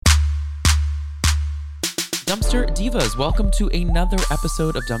Dumpster Divas, welcome to another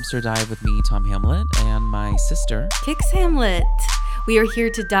episode of Dumpster Dive with me, Tom Hamlet, and my sister, Kix Hamlet. We are here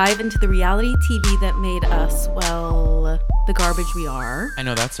to dive into the reality TV that made us, well, the garbage we are. I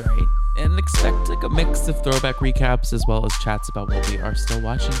know that's right. And expect like a mix of throwback recaps as well as chats about what we are still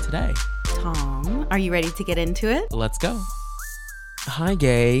watching today. Tom, are you ready to get into it? Let's go. Hi,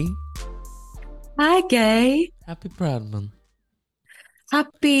 gay. Hi, gay. Happy Pride Month.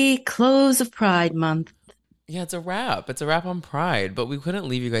 Happy close of Pride Month. Yeah, it's a wrap. It's a wrap on Pride, but we couldn't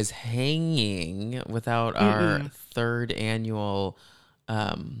leave you guys hanging without our third annual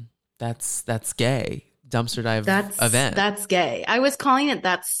That's Gay Dumpster Dive event. That's gay. I was calling it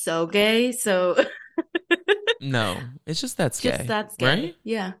That's So Gay, so No, it's just That's Gay. Just That's Gay. Right?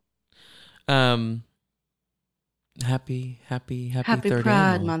 Yeah. Happy third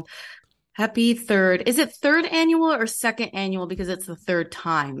Pride annual. Month. Happy third. Is it third annual or second annual because it's the third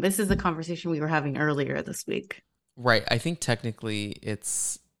time? This is the conversation we were having earlier this week. Right. I think technically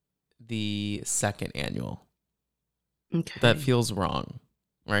it's the second annual. Okay. That feels wrong,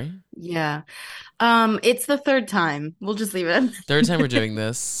 right? Yeah. It's the third time. We'll just leave it. Third time we're doing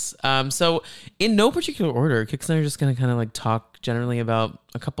this. So in no particular order, Kix and I are just going to kind of like talk generally about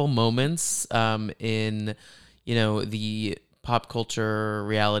a couple moments in, the pop culture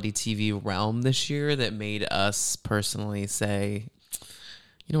reality TV realm this year that made us personally say,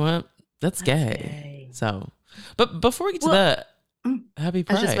 you know what, that's gay. So, but before we get to that, happy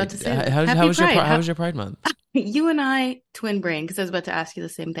Pride. I was just about to say How was your Pride Month? You and I, twin brain, because I was about to ask you the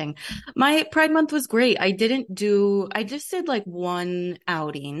same thing. My Pride Month was great. I just did like one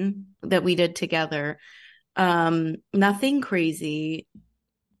outing that we did together. Nothing crazy.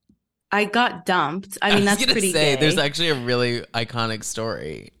 I got dumped. I mean, that's pretty gay. There's actually a really iconic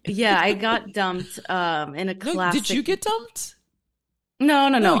story. Yeah, I got dumped in a classic. Did you get dumped?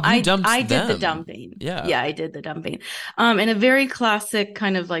 No. I did the them. dumping. Yeah, I did the dumping. In a very classic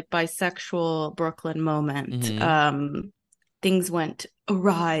kind of like bisexual Brooklyn moment. Mm-hmm. Things went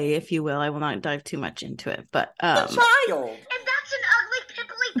awry, if you will. I will not dive too much into it, but the child. And that's an ugly,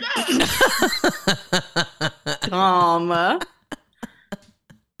 pimply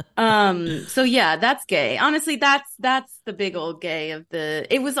So yeah, that's gay. Honestly, that's the big old gay of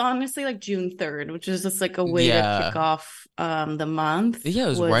it was honestly like June 3rd, which is just like a way to kick off the month. Yeah, it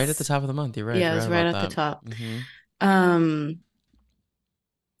was right at the top of the month. You're right. Yeah, it was right at the top. Mm-hmm.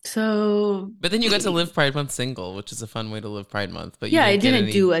 But then you got to live Pride Month single, which is a fun way to live Pride Month. But I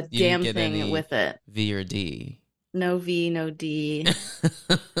didn't do a damn thing with it. V or D. No V, no D.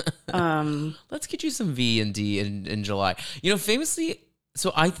 Let's get you some V and D in July. Famously.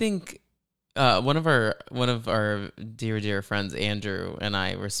 So I think one of our dear friends, Andrew, and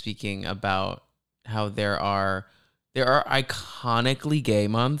I were speaking about how there are iconically gay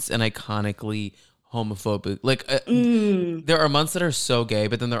months and iconically homophobic. Like there are months that are so gay,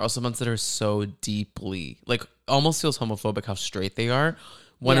 but then there are also months that are so deeply like almost feels homophobic how straight they are.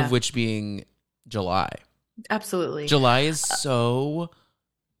 One of which being July. Absolutely, July is so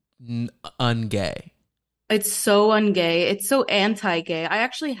ungay. It's so ungay. It's so anti-gay. I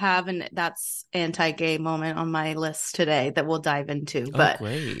actually have that's anti-gay moment on my list today that we'll dive into. But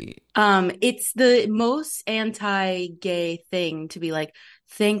great. It's the most anti-gay thing to be like,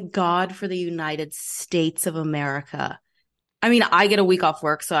 thank God for the United States of America. I mean, I get a week off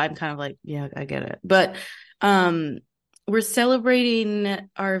work, so I'm kind of like, yeah, I get it. But we're celebrating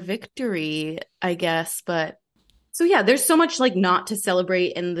our victory, I guess, but so yeah, there's so much like not to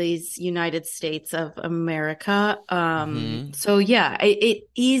celebrate in these United States of America. So yeah, it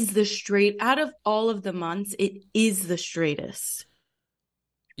is the straight out of all of the months, it is the straightest.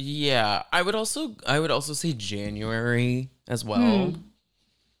 Yeah, I would also say January as well.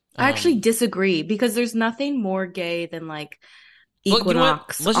 I actually disagree because there's nothing more gay than like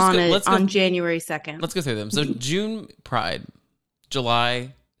equinox on January 2nd. Let's go through them. So June, Pride.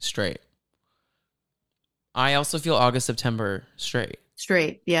 July, straight. I also feel August, September, straight.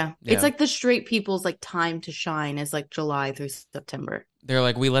 Straight, yeah. It's like the straight people's like time to shine is like July through September. They're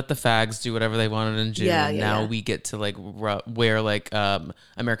like, we let the fags do whatever they wanted in June. Now we get to like wear like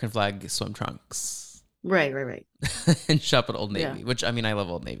American flag swim trunks. Right. And shop at Old Navy, which I mean, I love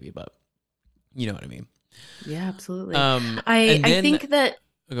Old Navy, but you know what I mean. Yeah, absolutely. I think that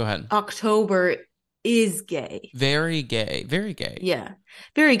go ahead. October is gay. Very gay. Very gay. Yeah.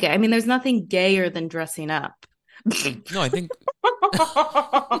 Very gay. I mean, there's nothing gayer than dressing up. No, I think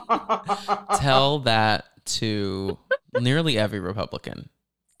tell that to nearly every Republican.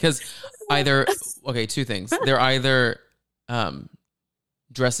 Because two things. They're either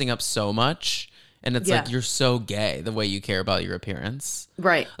dressing up so much And it's Yeah. like, you're so gay the way you care about your appearance.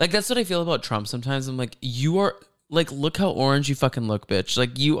 Right. Like, that's what I feel about Trump sometimes. I'm like, you are, like, look how orange you fucking look, bitch.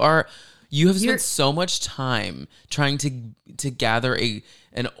 Like, you have You're- spent so much time trying to gather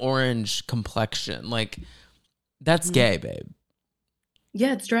an orange complexion. Like, that's gay, babe.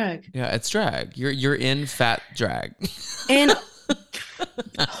 Yeah, it's drag. Yeah, it's drag. You're in fat drag. And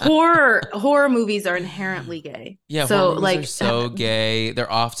horror movies are inherently gay. Yeah, so horror movies like are so gay.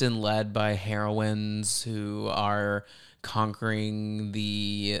 They're often led by heroines who are conquering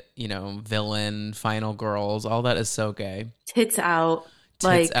the, villain, final girls. All that is so gay. tits out.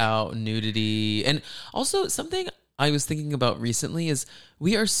 Tits out, nudity. And also something I was thinking about recently is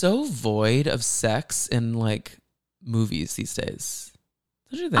we are so void of sex in like movies these days.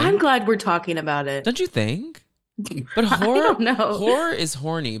 Don't you think? I'm glad we're talking about it. Don't you think? But I don't know. horror is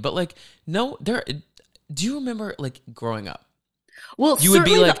horny, but like no, do you remember like growing up? Well, You would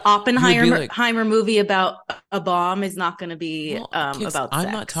be certainly like- the Oppenheimer you would be like- movie about a bomb is not going to be Well, kids, about I'm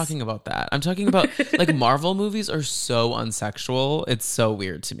sex. not talking about that. I'm talking about like Marvel movies are so unsexual. It's so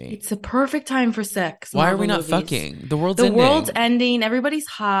weird to me. It's a perfect time for sex. Why are we Marvel not movies. fucking? The world's The ending. world's ending. Everybody's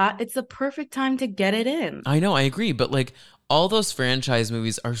hot. It's the perfect time to get it in. I know, I agree, but like all those franchise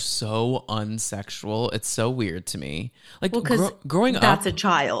movies are so unsexual. It's so weird to me. Like Well, because growing up, that's a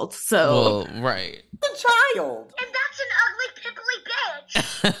child. So well, right. A child. And that's an ugly, pimply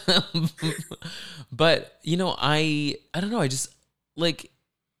bitch. But I don't know. I just like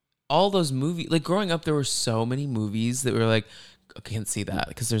all those movies. Like growing up, there were so many movies that were like, I can't see that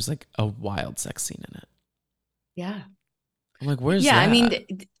because there's like a wild sex scene in it. yeah. I'm like, where's Yeah, that? I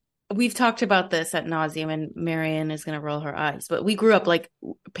mean, we've talked about this at nauseum, and Marianne is going to roll her eyes. But we grew up like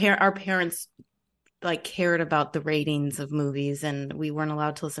our parents like cared about the ratings of movies, and we weren't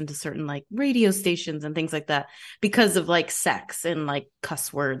allowed to listen to certain like radio stations and things like that because of like sex and like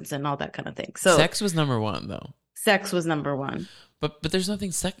cuss words and all that kind of thing. So sex was number one though. sex was number one. But there's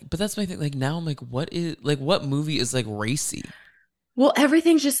nothing but that's my thing. Like now I'm like, what movie is like racy? Well,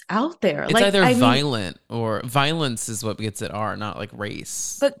 everything's just out there. It's like either I mean, violent or violence is what gets it R, not like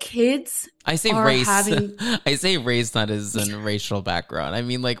race. but kids I say are race. having- I say race not as in racial background. I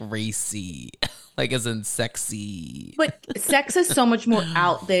mean like racy, like as in sexy. But sex is so much more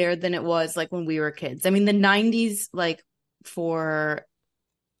out there than it was like when we were kids. I mean, the 90s, like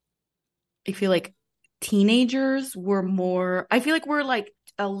I feel like teenagers were more, I feel like we're like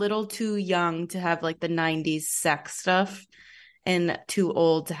a little too young to have like the 90s sex stuff and too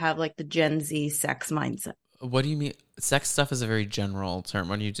old to have like the Gen Z sex mindset. What do you mean? Sex stuff is a very general term.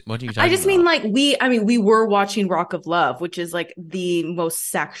 What are you talking I just about? mean like we were watching Rock of Love, which is like the most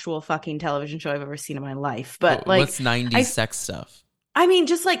sexual fucking television show I've ever seen in my life. But like what's 90s sex stuff? I mean,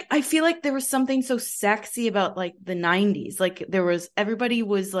 just like I feel like there was something so sexy about like the 90s. Like everybody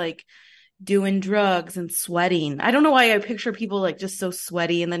was like doing drugs and sweating. I don't know why I picture people like just so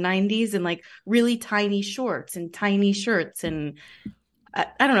sweaty in the 90s and like really tiny shorts and tiny shirts. And I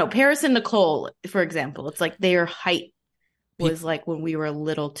don't know, Paris and Nicole, for example, it's like their height was like when we were a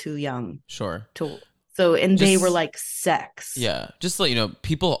little too young. Sure. And they were like sex. Yeah. Just to let you know,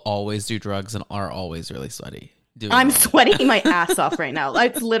 people always do drugs and are always really sweaty. I'm sweating my ass off right now.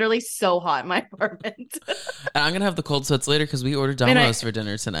 It's literally so hot in my apartment. And I'm going to have the cold sweats later because we ordered Domino's for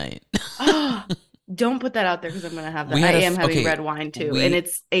dinner tonight. Don't put that out there because I'm going to have that. We I had am having red wine too. And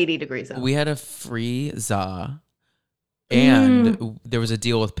it's 80 degrees out. We had a free za and there was a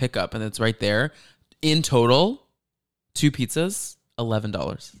deal with pickup and it's right there. In total, 2 pizzas,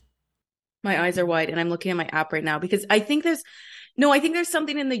 $11. My eyes are wide and I'm looking at my app right now because I think there's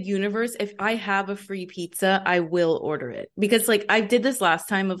something in the universe. If I have a free pizza, I will order it because like I did this last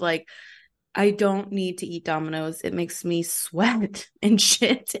time of like, I don't need to eat Domino's. It makes me sweat and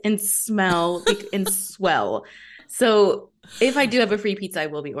shit and smell and swell. So if I do have a free pizza, I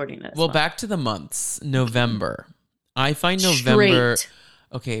will be ordering it. Well, back to the months. November. I find November... Straight.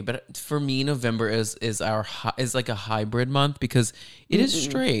 Okay, but for me, November is like a hybrid month because it is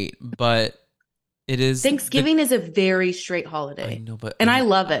straight, but it is Thanksgiving is a very straight holiday. I know, but I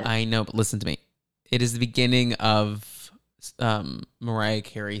love it. I know, but listen to me. It is the beginning of Mariah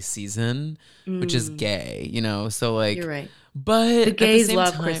Carey's season, which is gay. So like You're right. But The gays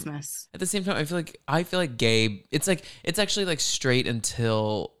love time, Christmas. At the same time, I feel like gay. It's actually like straight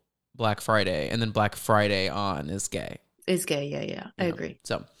until Black Friday, and then Black Friday on is gay. Is gay, yeah. I agree.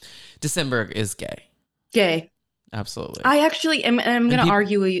 So, December is gay. Gay. Absolutely. I actually am. I'm going to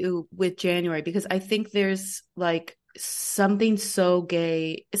argue with you with January because I think there's like something so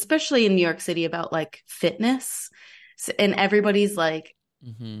gay, especially in New York City, about like fitness, and everybody's like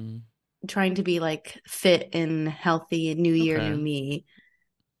trying to be like fit and healthy. New Year, new me.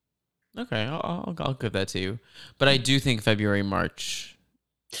 Okay, I'll give that to you. But I do think February, March,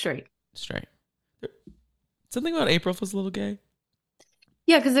 Straight. something about April feels a little gay.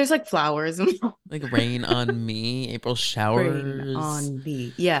 Yeah, because there's like flowers and Like rain on me, April showers. rain on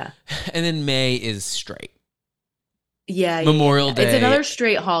me. Yeah. And then May is straight. Yeah. Memorial Day It's another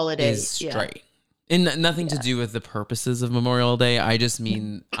straight holiday. is straight. And nothing to do with the purposes of Memorial Day. I just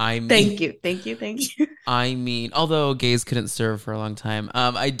mean, Thank you. I mean, although gays couldn't serve for a long time,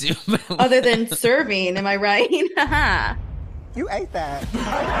 I do. Other than serving, am I right? You ate that.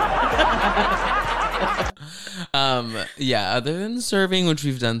 Yeah, other than serving, which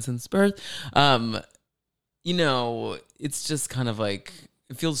we've done since birth, you know, it's just kind of like,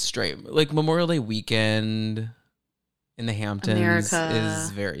 it feels straight. Like Memorial Day weekend in the Hamptons America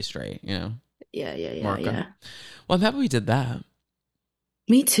is very straight, you know? Yeah. Well, I'm happy we did that.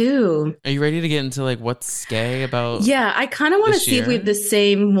 Me too. Are you ready to get into like what's gay about? Yeah, I kind of want to see if we have the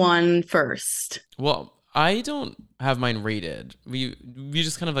same one first. Well, I don't have mine rated. We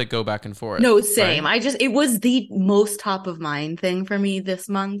just kind of like go back and forth. No, same. Right? It was the most top of mind thing for me this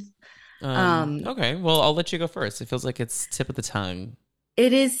month. Okay, well, I'll let you go first. It feels like it's tip of the tongue.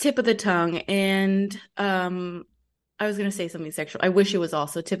 It is tip of the tongue, and I was going to say something sexual. I wish it was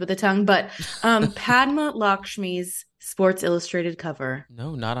also tip of the tongue, but Padma Lakshmi's Sports Illustrated cover.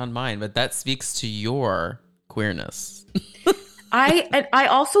 No, not on mine, but that speaks to your queerness. I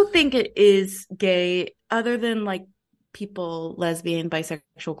also think it is gay, other than like people, lesbian,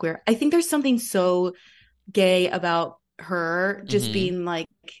 bisexual, queer. I think there's something so gay about her just being like,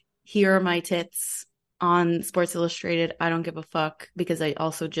 here are my tits on Sports Illustrated. I don't give a fuck because I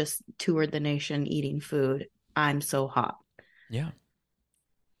also just toured the nation eating food. I'm so hot. Yeah.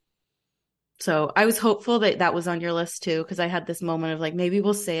 So I was hopeful that that was on your list too, because I had this moment of like, maybe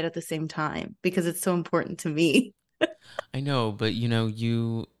we'll say it at the same time because it's so important to me. I know, but you know,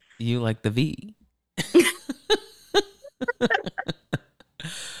 you like the V.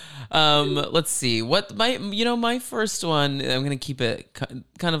 Let's see what my first one, I'm gonna keep it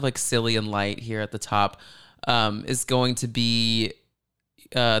kind of like silly and light here at the top, is going to be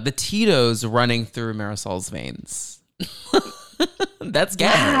the Tito's running through Marisol's veins. That's gay.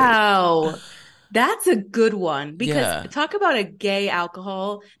 Wow. That's a good one because Yeah. talk about a gay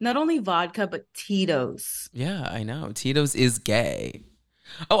alcohol, not only vodka, but Tito's. Yeah, I know. Tito's is gay.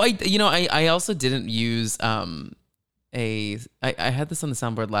 Oh, I also didn't use I had this on the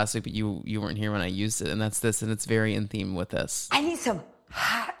soundboard last week, but you weren't here when I used it, and that's this, and it's very in theme with this. I need some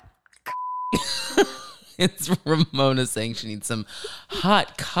hot. It's Ramona saying she needs some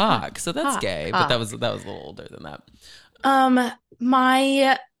hot cock, so that's gay. But that was a little older than that.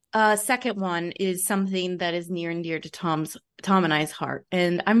 My second one is something that is near and dear to Tom and I's heart,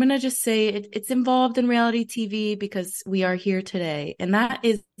 and I'm gonna just say it's involved in reality TV because we are here today, and that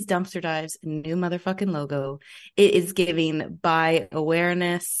is Dumpster Dive's new motherfucking logo. It is giving bi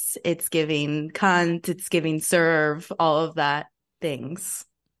awareness, it's giving cunt, it's giving serve, all of that things.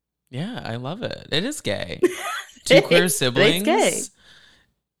 Yeah, I love it. It is gay. Two queer siblings. It's gay.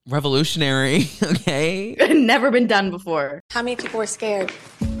 Revolutionary. Okay. Never been done before. How many people were scared?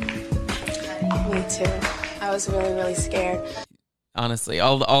 Me too. I was really, really scared. Honestly,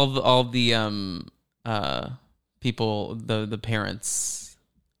 all the people, the parents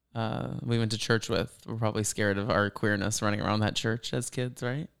we went to church with were probably scared of our queerness running around that church as kids,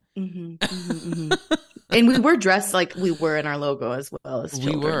 right? And we were dressed like we were in our logo as well as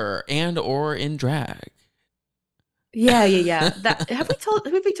children. We were, or in drag. Yeah. Have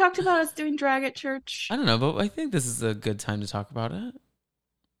we talked about us doing drag at church? I don't know, but I think this is a good time to talk about it.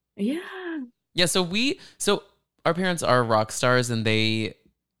 Yeah. So our parents are rock stars, and they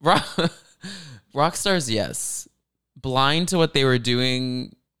rock stars, yes. Blind to what they were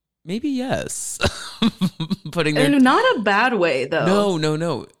doing, maybe yes. Putting their In not a bad way though.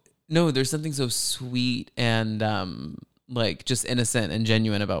 No, there's something so sweet and like just innocent and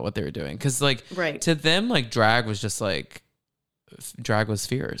genuine about what they were doing. Because like to them, like drag was just like drag was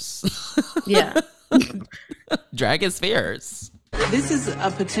fierce. Yeah. Drag is fierce. This is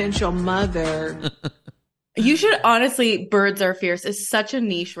a potential mother. You should honestly, Birds Are Fierce is such a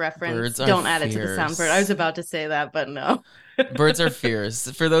niche reference. Birds are Don't add it to the fierce. soundboard. I was about to say that, but no. Birds are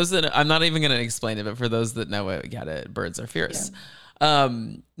fierce. For those that, I'm not even going to explain it, but for those that know it, get it. Birds are fierce.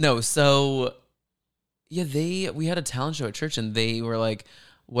 No, so yeah, we had a talent show at church, and they were like,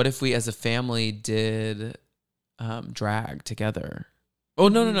 what if we as a family did drag together? Oh,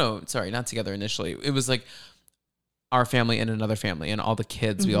 no. Sorry, not together initially. It was like our family and another family, and all the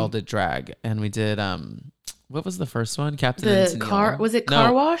kids, we all did drag, and we did, what was the first one? Captain and Tennille. Was it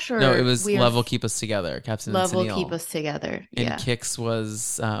Car Wash? Or no, it was Love Will Keep Us Together. Captain and Tennille. Love Will Keep Us Together. And Kix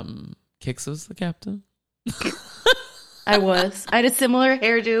was Kix was the captain. I was. I had a similar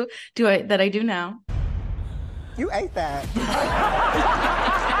hairdo that I do now. You ate that.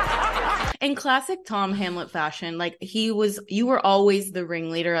 In classic Tom Hamlet fashion, like you were always the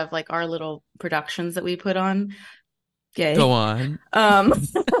ringleader of like our little productions that we put on. Gay. Go on.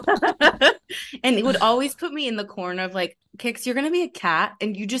 And it would always put me in the corner of like, Kix, you're gonna be a cat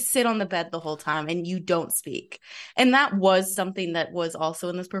and you just sit on the bed the whole time and you don't speak. And that was something that was also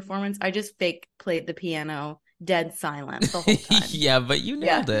in this performance. I just fake played the piano dead silent the whole time. Yeah, but you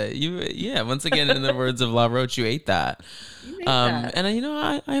nailed it. Once again, in the words of La Roche, you ate that. You ate that. And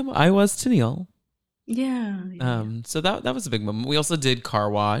I was Tennille. Yeah. So that was a big moment. We also did Car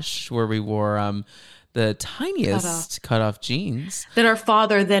Wash, where we wore the tiniest cut off jeans that our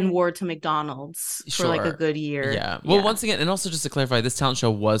father then wore to McDonald's for like a good year. Yeah. Well, once again, and also just to clarify, this talent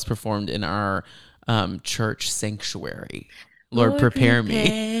show was performed in our church sanctuary. Lord, prepare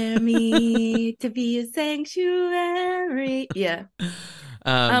me to be a sanctuary. Yeah.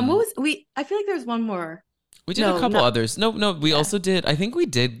 What was I feel like there was one more. We did a couple others. No, we also did. I think we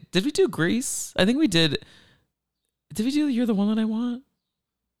did. Did we do Grease? I think we did. Did we do You're the One That I Want?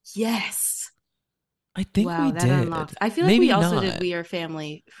 Yes. I think we did. Unlocked. I feel like we also did We Are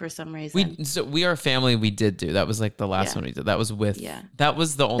Family for some reason. We Are Family. We did do that. Was like the last one we did. That was with. Yeah. That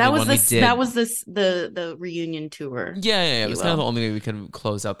was the only one we did. That was the reunion tour. Yeah. It was kind of the only way we could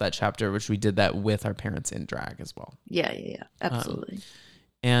close out that chapter, which we did that with our parents in drag as well. Yeah. Absolutely.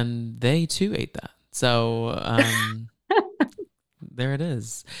 And they too ate that. So there it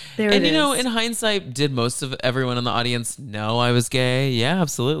is. And you know, in hindsight, did most of everyone in the audience know I was gay? Yeah,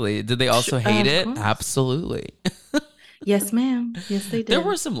 absolutely. Did they also hate it? Absolutely. Yes, ma'am. Yes, they did. There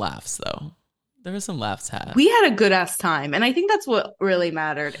were some laughs, though. There were some laughs had. We had a good ass time, and I think that's what really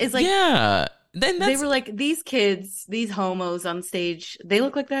mattered. Is like, yeah. Then they were like, these kids, these homos on stage, they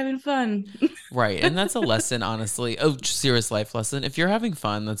look like they're having fun. Right, and that's a lesson, honestly, a serious life lesson. If you're having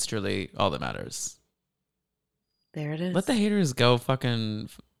fun, that's truly all that matters. There it is. Let the haters go fucking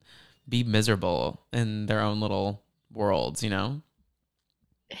be miserable in their own little worlds, you know?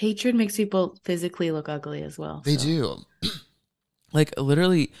 Hatred makes people physically look ugly as well. They do. Like,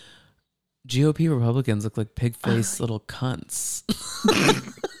 literally, GOP Republicans look like pig-faced little cunts. The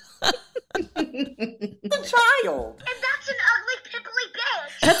child. And that's an ugly, pimply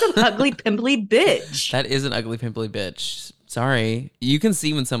bitch. That's an ugly, pimply bitch. That is an ugly, pimply bitch. Sorry. You can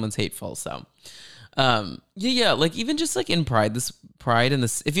see when someone's hateful, so... yeah, like even just like in Pride,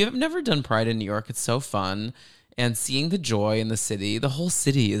 if you've never done Pride in New York, it's so fun, and seeing the joy in the whole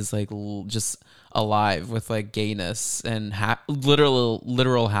city is like just alive with like gayness and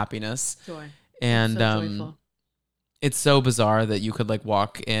literal happiness. Joy. And so joyful. It's so bizarre that you could like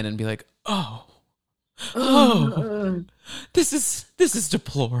walk in and be like, oh, this is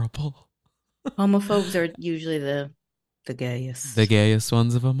deplorable. Homophobes are usually the gayest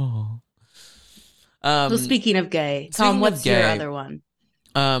ones of them all. So speaking of gay, Tom, what's your other one?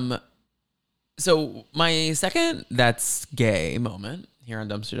 So my second that's gay moment here on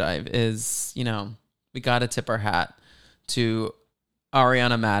Dumpster Dive is, you know, we got to tip our hat to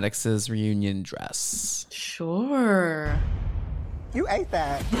Ariana Madix's reunion dress. Sure. You ate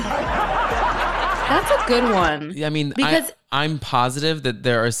that. That's a good one. I mean, because I'm positive that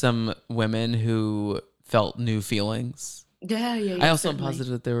there are some women who felt new feelings. Yeah. I also am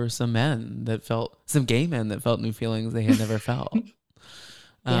positive that there were some gay men that felt new feelings they had never felt.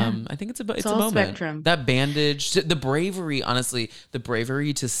 I think it's a moment. Spectrum. That bandage, the bravery, honestly, the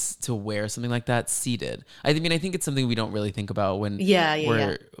bravery to wear something like that seated. I mean, I think it's something we don't really think about when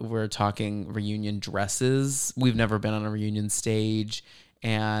we're talking reunion dresses. We've never been on a reunion stage,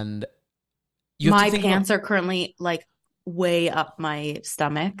 and my pants are currently like way up my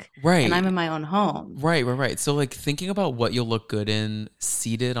stomach, right, and I'm in my own home, right. So like thinking about what you'll look good in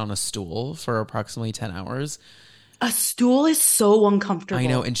seated on a stool for approximately 10 hours. A stool is so uncomfortable. I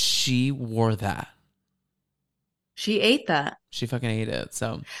know, and she wore that. She ate that. She fucking ate it.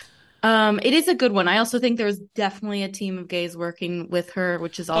 So it is a good one. I also think there's definitely a team of gays working with her,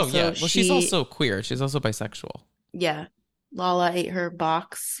 which is also she's also queer. She's also bisexual. Yeah. Lala ate her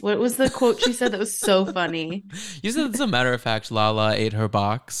box. What was the quote she said that was so funny? You said, as a matter of fact, Lala ate her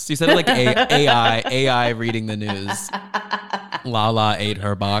box. You said it like AI reading the news. Lala ate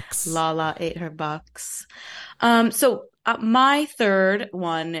her box. Lala ate her box. So my third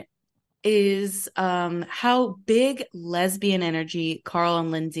one is how big lesbian energy Carl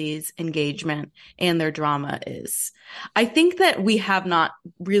and Lindsay's engagement and their drama is. I think that we have not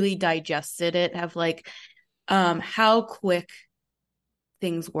really digested it, how quick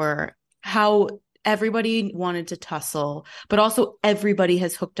things were, how everybody wanted to tussle, but also everybody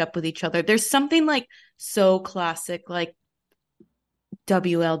has hooked up with each other. There's something like so classic, like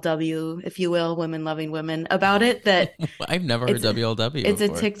WLW, if you will, women loving women, about it that I've never heard WLW it's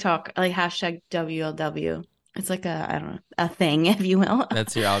before. a TikTok, like hashtag WLW. It's like I don't know, a thing, if you will.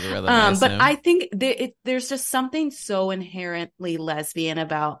 That's your algorithm. But I think there's just something so inherently lesbian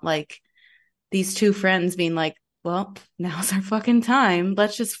about like these two friends being like, well, now's our fucking time.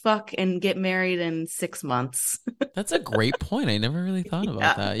 Let's just fuck and get married in 6 months. That's a great point. I never really thought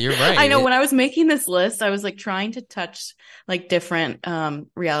about that. You're right. I know when I was making this list, I was like trying to touch like different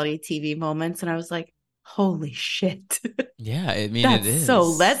reality TV moments, and I was like, holy shit. Yeah, I mean, that's it is so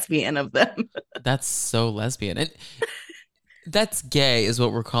lesbian of them. That's so lesbian. And that's gay is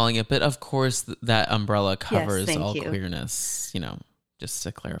what we're calling it. But of course, that umbrella covers all queerness, you know. Just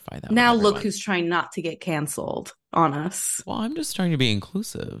to clarify that. Now look who's trying not to get canceled on us. Well, I'm just trying to be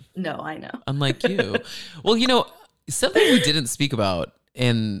inclusive. No, I know. Unlike you. Well, you know, something we didn't speak about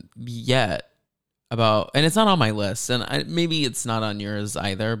and it's not on my list, and maybe it's not on yours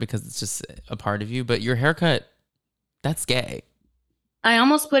either because it's just a part of you, but your haircut, that's gay. I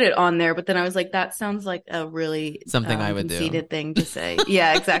almost put it on there, but then I was like, that sounds like a really something I would conceited thing to say.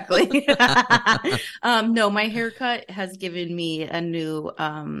 Yeah, exactly. No, my haircut has given me a new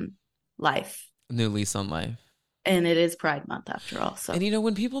life. New lease on life. And it is Pride Month after all. So, and you know,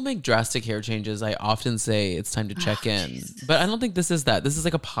 when people make drastic hair changes, I often say it's time to check in. Jesus. But I don't think this is that. This is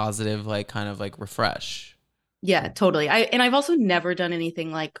like a positive, like kind of like refresh. Yeah, totally. I've also never done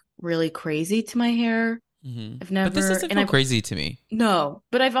anything like really crazy to my hair. Mm-hmm. I've never. But this doesn't feel crazy to me. No,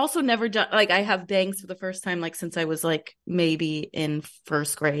 but I've also never done like I have bangs for the first time like since I was like maybe in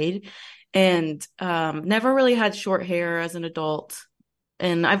first grade, and never really had short hair as an adult.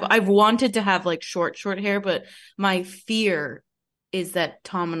 And I've wanted to have like short hair, but my fear is that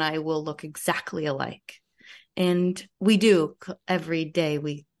Tom and I will look exactly alike, and we do every day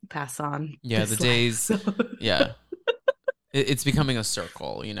we pass on. Yeah, the days. Yeah. It's becoming a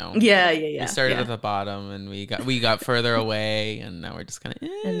circle, you know. Yeah. We started at the bottom, and we got further away, and now we're just kind of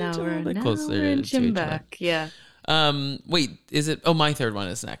and now we're closer inching to back. Yeah. Wait, is it? Oh, my third one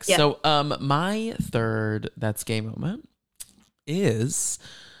is next. Yeah. So, my third that's gay moment is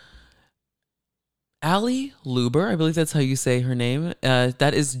Allie Luber. I believe that's how you say her name.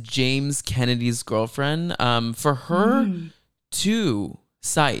 That is James Kennedy's girlfriend. For her to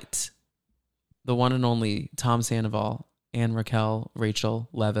cite the one and only Tom Sandoval and Rachel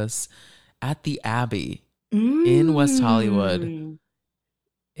Leviss at the Abbey in West Hollywood, and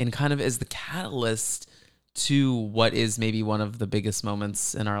kind of as the catalyst to what is maybe one of the biggest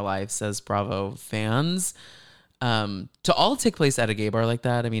moments in our lives as Bravo fans, to all take place at a gay bar like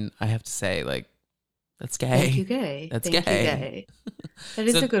that. I mean, I have to say, like, that's gay. Thank you, gay. That's thank gay. You, gay. That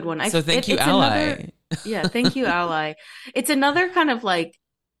is a good one. So thank you, Ally. Yeah, thank you, Ally. It's another kind of like,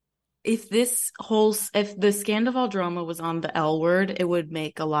 if the Scandoval drama was on the L word, it would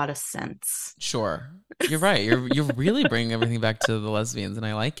make a lot of sense. Sure. You're right. You're really bringing everything back to the lesbians, and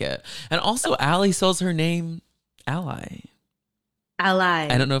I like it. And also, Allie spells her name Ally. Ally.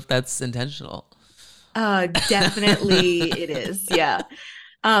 I don't know if that's intentional. Definitely it is. Yeah.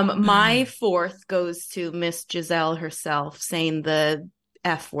 My fourth goes to Miss Giselle herself saying the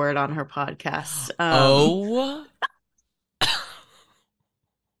F word on her podcast.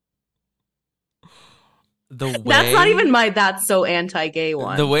 That's not even my that's so anti-gay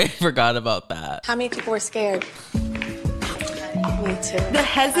one. The way I forgot about that. How many people were scared? Me too. The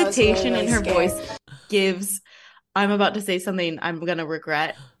hesitation in her voice gives, I'm about to say something I'm going to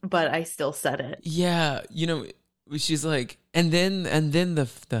regret, but I still said it. Yeah. You know, she's like, and then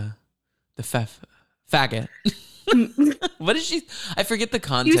the faggot. What is she? I forget the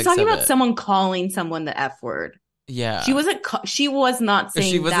context. She was talking about it. Someone calling someone the F word. Yeah. She was not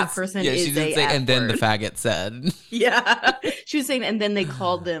saying that person is she didn't say, and then the faggot said. Yeah. She was saying, and then they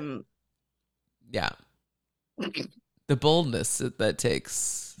called them. Yeah. The boldness that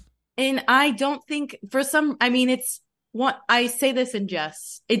takes. And I don't think it's what I say this in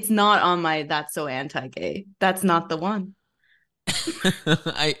jest. It's not on my that's so anti-gay. That's not the one.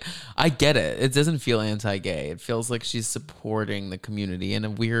 I get it. It doesn't feel anti-gay. It feels like she's supporting the community in a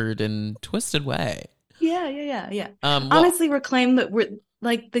weird and twisted way. Yeah. Honestly, reclaim that we're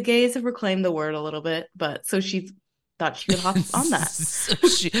like the gays have reclaimed the word a little bit, but so she thought she could hop on that.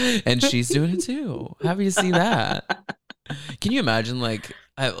 She's doing it too. Happy to see that. Can you imagine like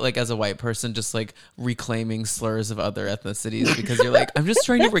as a white person just like reclaiming slurs of other ethnicities because you're like, I'm just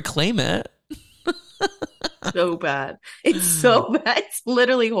trying to reclaim it. So bad. It's so bad. It's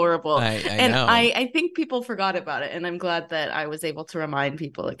literally horrible. I know. I think people forgot about it, and I'm glad that I was able to remind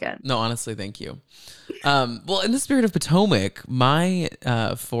people again. No, honestly, thank you. Well, in the spirit of Potomac, my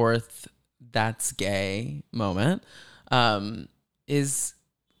fourth "that's gay" moment is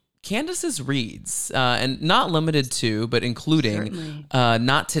Candace's reads, and not limited to, but including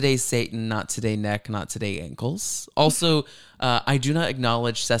 "Not Today Satan, Not Today Neck, Not Today Ankles." Also, I do not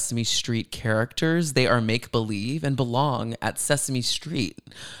acknowledge Sesame Street characters. They are make-believe and belong at Sesame Street.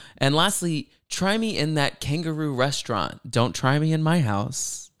 And lastly, try me in that kangaroo restaurant. Don't try me in my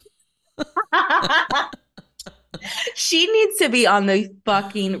house. She needs to be on the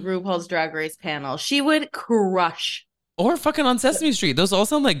fucking RuPaul's Drag Race panel. She would crush. Or fucking on Sesame Street. Those all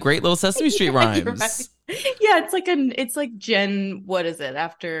sound like great little Sesame Street rhymes. Right. Yeah, it's like Gen, what is it?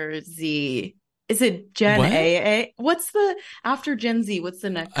 After Z. Is it Gen What? A? What's the after Gen Z? What's the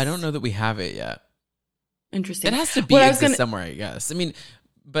next? I don't know that we have it yet. Interesting. It has to be exist somewhere, I guess. I mean,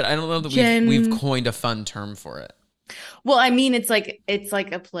 but I don't know that we've coined a fun term for it. Well, I mean, it's like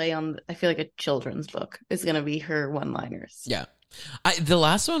a play on. I feel like a children's book is going to be her one-liners. Yeah, the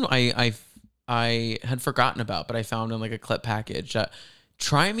last one I had forgotten about, but I found in like a clip package.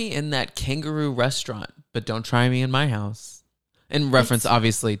 Try me in that kangaroo restaurant, but don't try me in my house. In reference,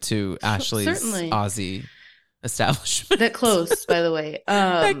 obviously, to Ashley's Aussie establishment. That closed, by the way.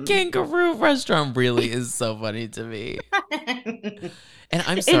 That kangaroo restaurant really is so funny to me. And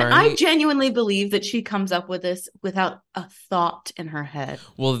I'm sorry. And I genuinely believe that she comes up with this without a thought in her head.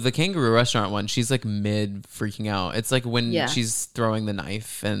 Well, the kangaroo restaurant one, she's like mid freaking out. It's like when she's throwing the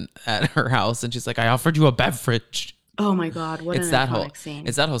knife at her house and she's like, I offered you a beverage. Oh my God. What an iconic scene.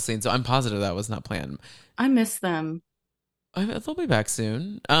 It's that whole scene. So I'm positive that was not planned. I miss them. They'll be back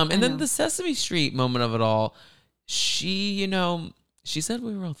soon. And then the Sesame Street moment of it all, she said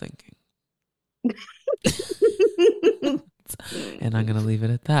we were all thinking. And I'm going to leave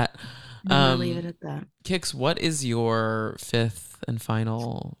it at that. Kix, what is your fifth and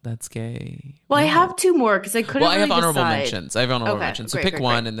final that's gay? Well, I have two more because I couldn't. Well, I have honorable decide. mentions. I have honorable mentions. So great, pick great,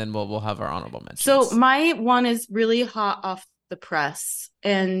 one, great. and then we'll have our honorable mentions. So my one is really hot off the press,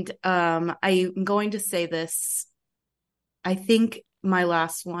 and I'm going to say this. I think my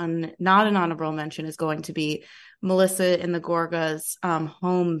last one, not an honorable mention, is going to be Melissa in the Gorga's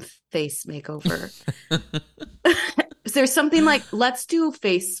home face makeover. There's something like, let's do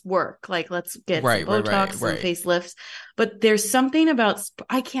face work. Like, let's get some Botox, some facelifts. But there's something about,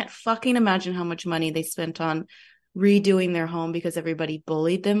 I can't fucking imagine how much money they spent on redoing their home because everybody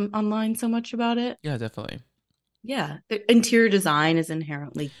bullied them online so much about it. Yeah, definitely. Yeah. The interior design is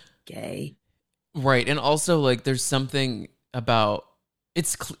inherently gay. Right. And also, like, there's something about,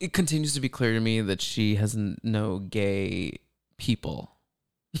 it continues to be clear to me that she has no gay people.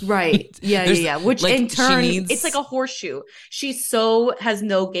 Right. Yeah. Which like, in turn, it's like a horseshoe. She has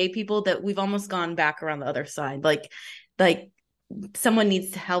no gay people that we've almost gone back around the other side. Like someone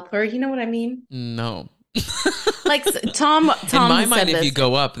needs to help her. You know what I mean? No. Like Tom in my mind, if you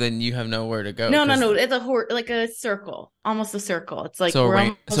go up, then you have nowhere to go. No. It's like a circle, almost a circle. It's like so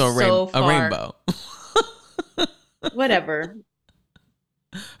we're a rainbow. Whatever.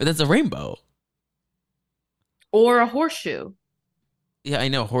 But that's a rainbow. Or a horseshoe. Yeah, I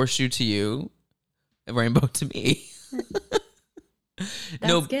know. Horseshoe to you, a rainbow to me.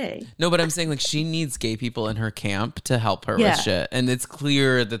 That's gay. No, but I'm saying like she needs gay people in her camp to help her with shit. And it's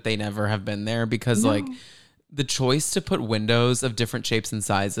clear that they never have been there because like the choice to put windows of different shapes and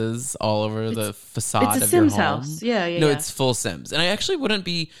sizes all over the facade of Sims your home. House. Yeah. No, it's full Sims. And I actually wouldn't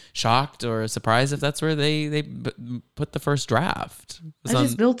be shocked or surprised if that's where they put the first draft. I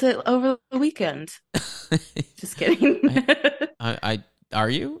just built it over the weekend. Just kidding. Are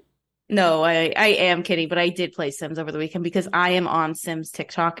you? No, I am kidding, but I did play Sims over the weekend because I am on Sims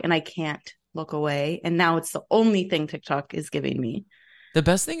TikTok and I can't look away. And now it's the only thing TikTok is giving me. The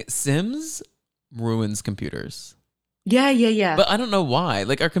best thing, Sims ruins computers. Yeah. But I don't know why.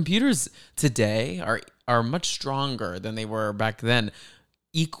 Like our computers today are much stronger than they were back then.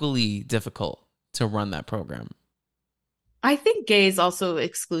 Equally difficult to run that program. I think gay is also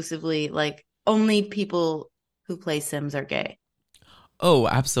exclusively like only people who play Sims are gay. Oh,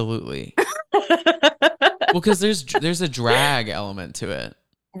 absolutely. Well, because there's a drag element to it.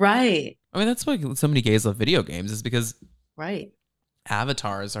 Right. I mean, that's why so many gays love video games is because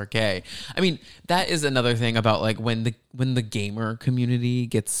avatars are gay. I mean, that is another thing about like when the gamer community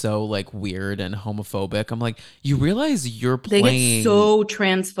gets so like weird and homophobic. I'm like, you realize you're playing they get so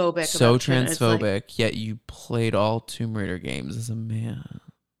transphobic. Like, yet you played all Tomb Raider games as a man.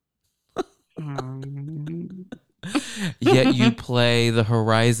 Yet you play the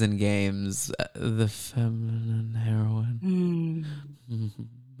Horizon games, the feminine heroine.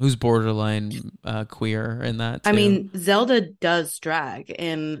 Who's borderline queer in that too. I mean, Zelda does drag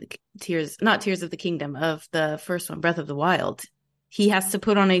in not Tears of the Kingdom, of the first one, Breath of the Wild. He has to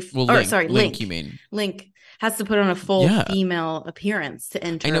put on Link, you mean? Link has to put on a full female appearance to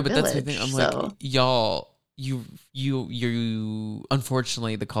enter. I know, a but village, that's the thing. I'm like, y'all, you.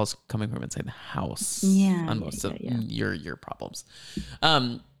 Unfortunately, the call's coming from inside the house. Yeah, on most of your problems.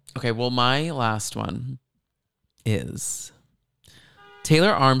 Okay, well, my last one is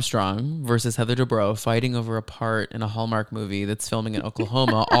Taylor Armstrong versus Heather Dubrow fighting over a part in a Hallmark movie that's filming in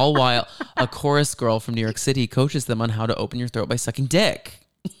Oklahoma, all while a chorus girl from New York City coaches them on how to open your throat by sucking dick.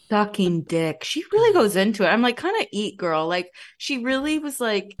 Sucking dick. She really goes into it. I'm like, kind of eat, girl. Like, she really was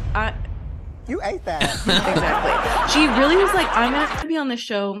like, You ate that. Exactly. She really was like, I'm going to be on the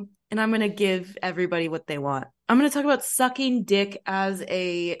show and I'm going to give everybody what they want. I'm going to talk about sucking dick as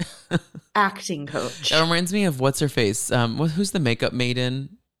a acting coach. It reminds me of what's her face? Who's the makeup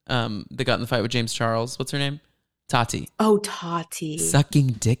maiden that got in the fight with James Charles? What's her name? Tati. Oh, Tati. Sucking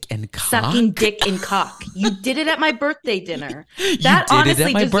dick and cock. Sucking dick and cock. You did it at my birthday dinner. That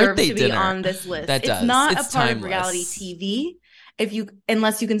honestly deserves to be on this list. That does. It's not It's a part timeless. of reality TV.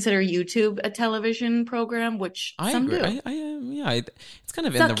 Unless you consider YouTube a television program, which some agree. do. It's kind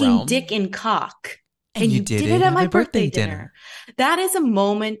of Sucking in the realm. Dick and cock. And you did it at my birthday dinner. That is a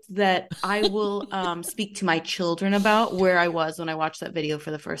moment that I will speak to my children about, where I was when I watched that video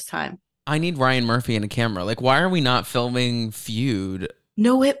for the first time. I need Ryan Murphy in a camera. Like, why are we not filming Feud?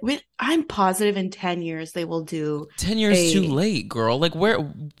 No, I'm positive in 10 years they will do. 10 years too late, girl. Like,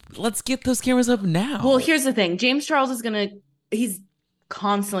 let's get those cameras up now. Well, here's the thing. James Charles he's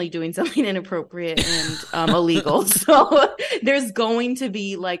constantly doing something inappropriate and illegal. So there's going to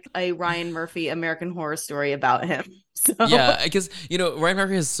be like a Ryan Murphy American Horror Story about him. So. Yeah, because, Ryan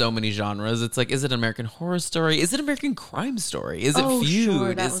Murphy has so many genres. It's like, is it an American Horror Story? Is it American Crime Story? Is it Feud?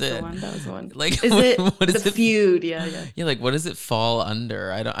 Sure, that is was it the one. That was the one. Like, is it what is the Feud? Yeah. Yeah, like, what does it fall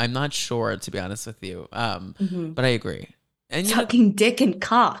under? I'm not sure, to be honest with you. But I agree. And sucking dick and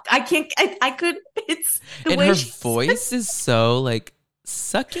cock. I can't. I could. It's the and way her voice is so like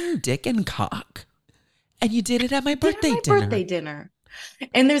sucking dick and cock. And you did it at my birthday dinner.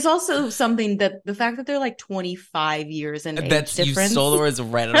 And there's also something that the fact that they're like 25 years in age difference. You stole the words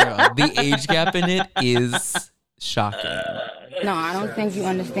right out of my mouth. The age gap in it is shocking. No, I don't think you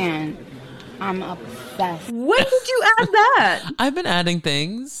understand. I'm obsessed. When did you add that? I've been adding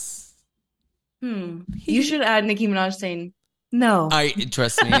things. You should add Nicki Minaj saying no.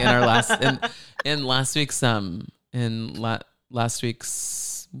 Trust me. In our last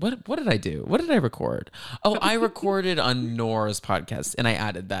week's what did I do? What did I record? Oh, I recorded on Nora's podcast and I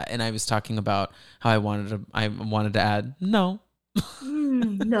added that, and I was talking about how I wanted to add no.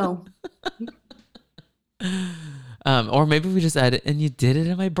 No. Or maybe we just added, and you did it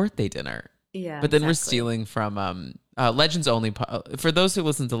at my birthday dinner. Yeah. But then we're stealing from Legends Only. For those who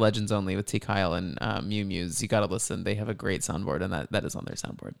listen to Legends Only with T. Kyle and Mew Muse, you got to listen. They have a great soundboard, and that is on their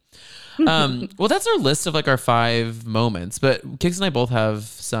soundboard. Well, that's our list of like our 5 moments. But Kix and I both have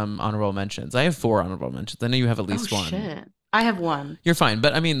some honorable mentions. I have 4 honorable mentions. I know you have at least one. Shit. I have 1. You're fine.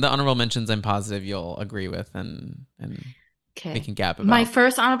 But I mean, the honorable mentions I'm positive you'll agree with and making gap about. My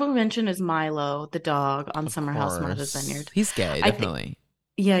first honorable mention is Milo, the dog on Summer House Martha's Vineyard. He's gay, definitely.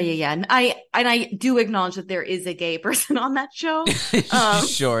 Yeah. And I do acknowledge that there is a gay person on that show.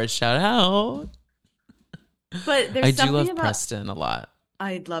 Sure, shout out. But there's I do love Preston a lot.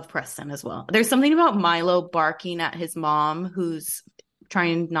 I love Preston as well. There's something about Milo barking at his mom, who's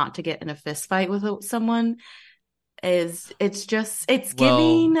trying not to get in a fist fight with someone. It's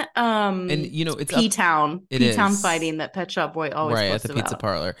giving and it's P-Town fighting that Pet Shop Boy always right posts at the pizza about.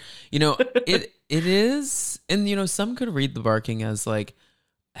 parlor. It is, and some could read the barking as like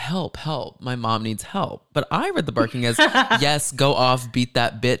help, my mom needs help, but I read the barking as yes, go off, beat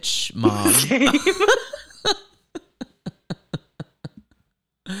that bitch, mom.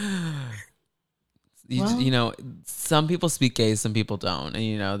 Some people speak gay, some people don't,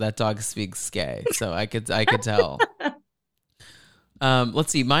 and that dog speaks gay, so I could tell.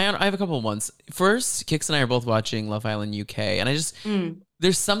 Let's see. I have a couple of ones. First, Kix and I are both watching Love Island UK, and I just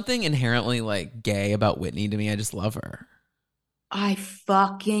there's something inherently like gay about Whitney to me. I just love her. I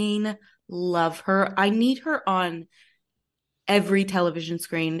fucking love her. I need her on every television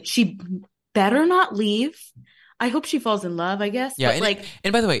screen. She better not leave. I hope she falls in love, I guess. Yeah, but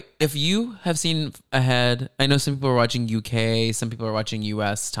and by the way, if you have seen ahead, I know some people are watching UK, some people are watching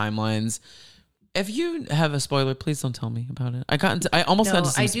US timelines. If you have a spoiler, please don't tell me about it. I almost got into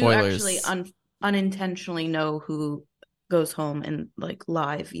some spoilers. I do actually unintentionally know who goes home in like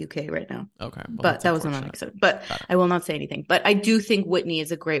live UK right now. Okay. Well, But that was on episode. But I will not say anything. But I do think Whitney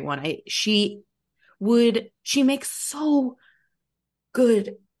is a great one. She makes so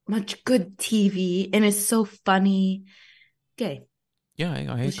much good TV and is so funny. Gay. Yeah,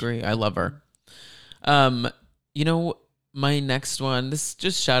 I agree. I love her. You know, my next one, this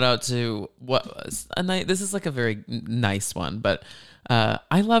just shout out to what was a night. This is like a very nice one, but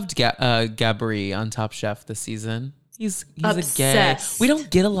I loved Gabri on Top Chef this season. He's Obsessed. a gay. We don't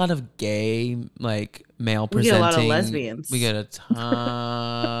get a lot of gay like male presenting. We get a lot of lesbians. We get a ton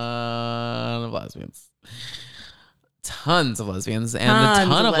of lesbians. Tons of lesbians, and a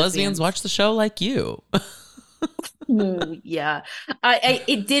ton of lesbians watch the show like you. Yeah,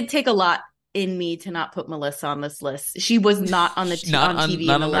 it did take a lot in me to not put Melissa on this list. She was not on the on TV not in the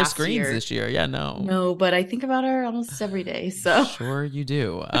on our last screens year. this year. Yeah, no, but I think about her almost every day. So sure you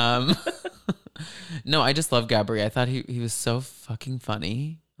do. No, I just love Gabri. I thought he was so fucking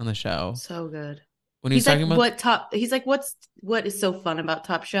funny on the show. So good. When he's talking like, about he's like, what is so fun about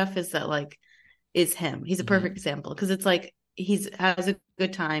Top Chef is that like is him. He's a perfect example because it's like has a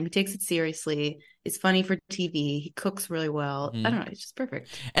good time. He takes it seriously. It's funny for TV. He cooks really well. I don't know. It's just perfect.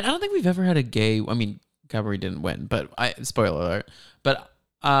 And I don't think we've ever had a gay. I mean, Gabri didn't win, but spoiler alert. But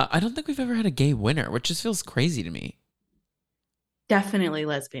I don't think we've ever had a gay winner, which just feels crazy to me. Definitely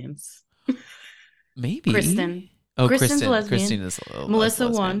lesbians. Maybe Kristen. Oh, Kristen's Kristen. a lesbian. Kristen is a little Melissa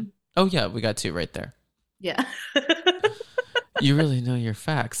lesbian. won. Oh yeah, we got 2 right there. Yeah. You really know your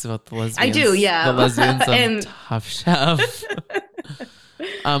facts about the lesbians. I do, yeah. The lesbians on And- Top Chef.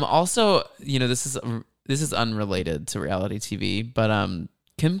 Also, you know, this is unrelated to reality TV, but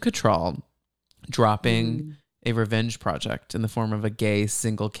Kim Cattrall dropping a revenge project in the form of a gay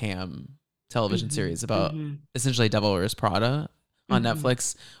single cam television series about essentially Devil Wears Prada on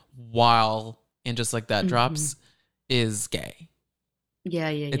Netflix, while And Just Like That drops, is gay. Yeah.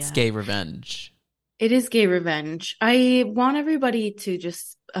 It's gay revenge. It is gay revenge. I want everybody to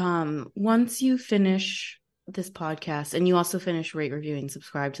just once you finish this podcast and you also finish rate, review, and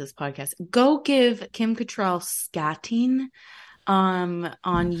subscribe to this podcast, go give Kim Cattrall scatting on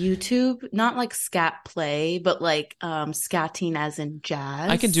YouTube. Not like scat play, but like scatting as in jazz.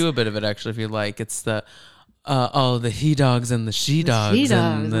 I can do a bit of it actually if you like. It's the the he dogs and the she dogs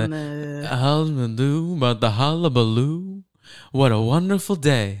and the hullabaloo, but the hullabaloo. What a wonderful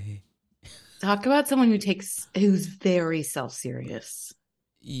day. Talk about someone who's very self-serious.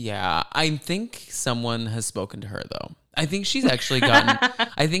 Yeah, I think someone has spoken to her though. I think she's actually gotten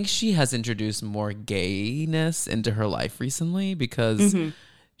I think she has introduced more gayness into her life recently because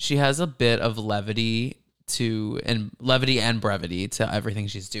she has a bit of levity and brevity to everything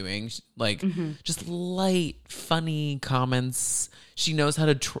she's doing. Like just light, funny comments. She knows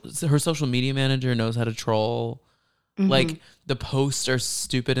how to her social media manager knows how to troll. Like the posts are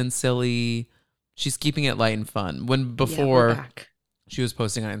stupid and silly. She's keeping it light and fun. When before she was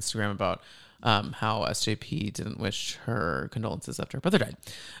posting on Instagram about how SJP didn't wish her condolences after her brother died.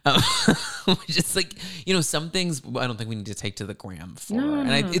 Which is like, you know, some things I don't think we need to take to the gram for. No,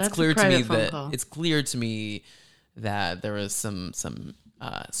 it's clear to me that there was some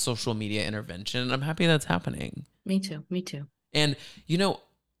social media intervention, and I'm happy that's happening. Me too. And you know,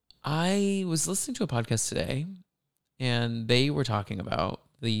 I was listening to a podcast today, and they were talking about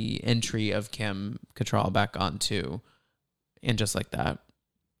the entry of Kim Cattrall back onto And Just Like That.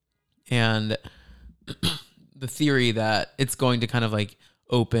 And the theory that it's going to kind of like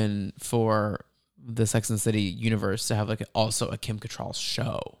open for the Sex and the City universe to have like also a Kim Cattrall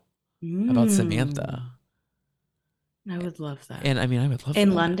show about Samantha. I would love that. And I mean, I would love in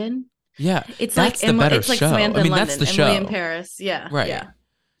that. London. Yeah, it's that's like the better it's like show. Samantha I mean, in that's London, the show. Emily in Paris. Yeah, right. Yeah.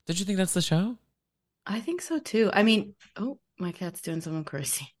 Don't you think that's the show? I think so too. I mean, oh, my cat's doing something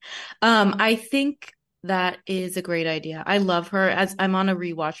crazy. I think that is a great idea. I love her. As I'm on a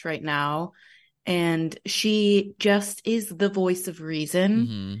rewatch right now, and she just is the voice of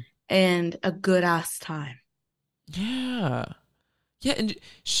reason and a good ass time. Yeah, and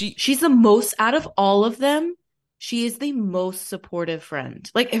she's the most out of all of them. She is the most supportive friend.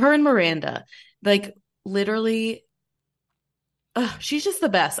 Like her and Miranda, like literally. She's just the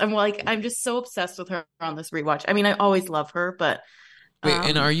best. I'm just so obsessed with her on this rewatch. I mean, I always love her, but wait,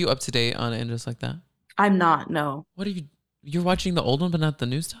 and are you up to date on And Just Like That? I'm not. No. What are you're watching the old one, but not the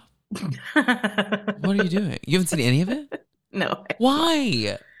new stuff? What are you doing? You haven't seen any of it? No.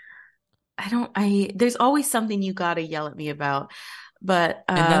 Why? There's always something you gotta yell at me about, but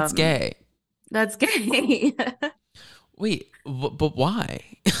and that's gay. That's gay. Wait, but why?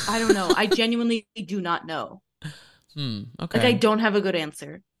 I don't know. I genuinely do not know. Okay. Like I don't have a good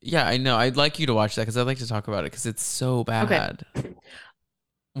answer. Yeah, I know. I'd like you to watch that because I'd like to talk about it because it's so bad.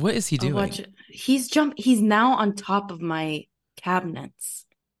 What is he I'll doing? watch it. He's now on top of my cabinets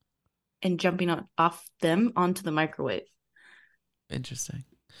and jumping off them onto the microwave. Interesting.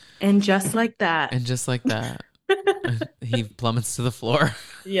 And just like that. And just like that, he plummets to the floor.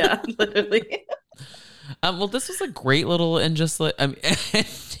 Yeah, literally. Well, this was a great little and just like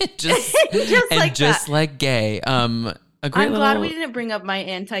just like gay. A great I'm glad little... we didn't bring up my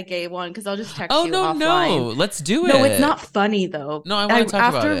anti-gay one because I'll just text Oh you no, offline. let's do it. No, it's not funny though. No, I want to talk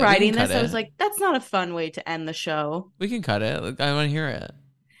about it. After writing this, I was like, that's not a fun way to end the show. We can cut it. I want to hear it.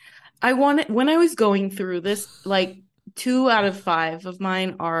 When I was going through this, like 2 out of 5 of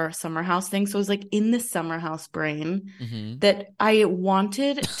mine are summer house things. So I was like in the summer house brain that I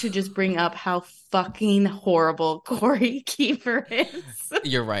wanted to just bring up how fucking horrible Corey Kiefer is.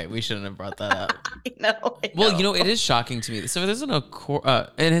 You're right. We shouldn't have brought that up. I know. Well, it is shocking to me. So there's no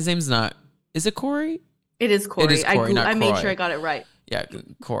and his name's not. Is it Corey? It is Corey. It is Corey, not I made Croy. sure I got it right. Yeah,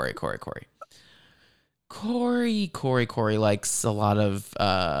 Corey. Corey likes a lot of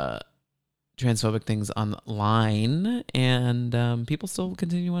transphobic things online, and people still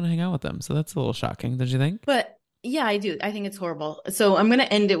continue to want to hang out with them. So that's a little shocking, don't you think? But yeah, I do. I think it's horrible. So I'm going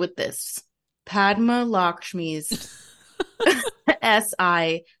to end it with this. Padma Lakshmi's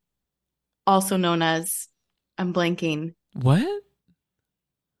SI, also known as, I'm blanking. What?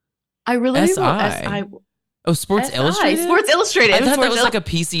 I really SI? wrote SI. Oh, Sports SI, Illustrated? Sports Illustrated. I thought that Sports was like a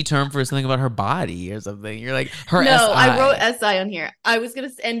PC term for something about her body or something. You're like, her No, SI. I wrote SI on here. I was going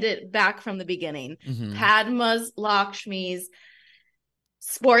to end it back from the beginning. Mhm. Padma's Lakshmi's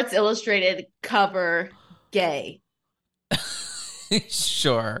Sports Illustrated cover gay.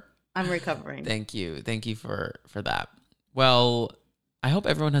 Sure. I'm recovering. Thank you for that. Well, I hope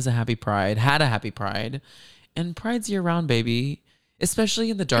everyone had a happy Pride, and Pride's year round, baby. Especially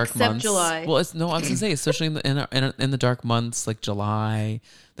in the dark Except months. July. Well, I was gonna say, especially in the dark months like July,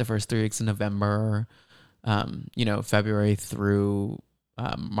 the first 3 weeks of November, February through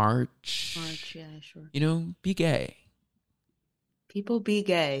March. March, yeah, sure. Be gay. People be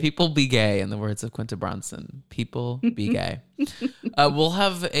gay. People be gay, in the words of Quinta Brunson. People be gay. We'll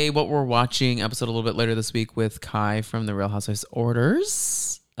have a What We're Watching episode a little bit later this week with Kai from the Real Housewives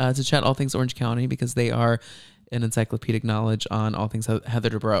Orders to chat all things Orange County because they are an encyclopedic knowledge on all things Heather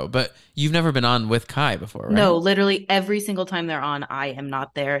Dubrow. But you've never been on with Kai before, right? No, literally every single time they're on, I am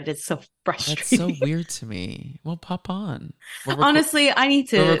not there. It is so frustrating. That's so weird to me. Well, pop on. Honestly, I need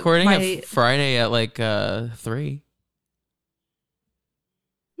to. We're recording it Friday at like 3.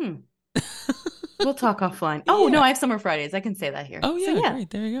 We'll talk offline. Oh, no, I have summer Fridays. I can say that here. Oh, yeah, So, great.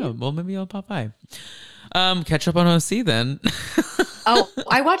 There you go. Well, maybe I'll pop by. Catch up on OC then. Oh,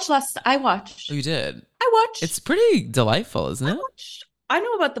 I watched. Oh, you did? I watched. It's pretty delightful, isn't it? I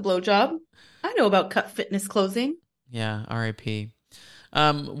know about the blowjob. I know about Cut Fitness closing. Yeah, RIP.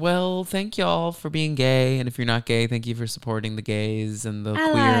 Well, thank y'all for being gay. And if you're not gay, thank you for supporting the gays and the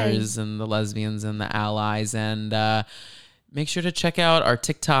queers and the lesbians and the allies. And make sure to check out our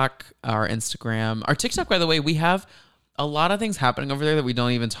TikTok, our Instagram. Our TikTok, by the way, we have a lot of things happening over there that we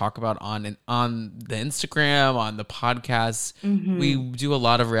don't even talk about on the Instagram, on the podcast. Mm-hmm. We do a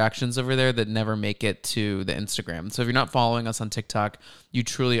lot of reactions over there that never make it to the Instagram. So if you're not following us on TikTok, you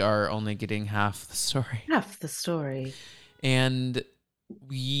truly are only getting half the story. Half the story. And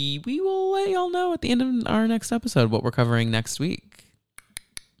we will let y'all know at the end of our next episode what we're covering next week.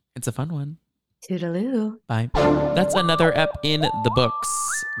 It's a fun one. Toodaloo. Bye. That's another ep in the books.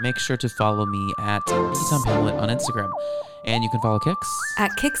 Make sure to follow me at Tom Hamlet on Instagram. And you can follow Kix at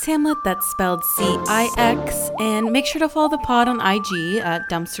Kix Hamlet, that's spelled CIX. And make sure to follow the pod on IG at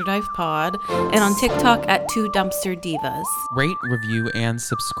Dumpster Dive Pod and on TikTok at 2 Dumpster Divas. Rate, review, and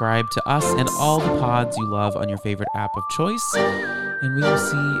subscribe to us and all the pods you love on your favorite app of choice. And we will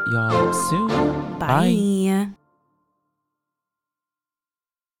see y'all soon. Bye.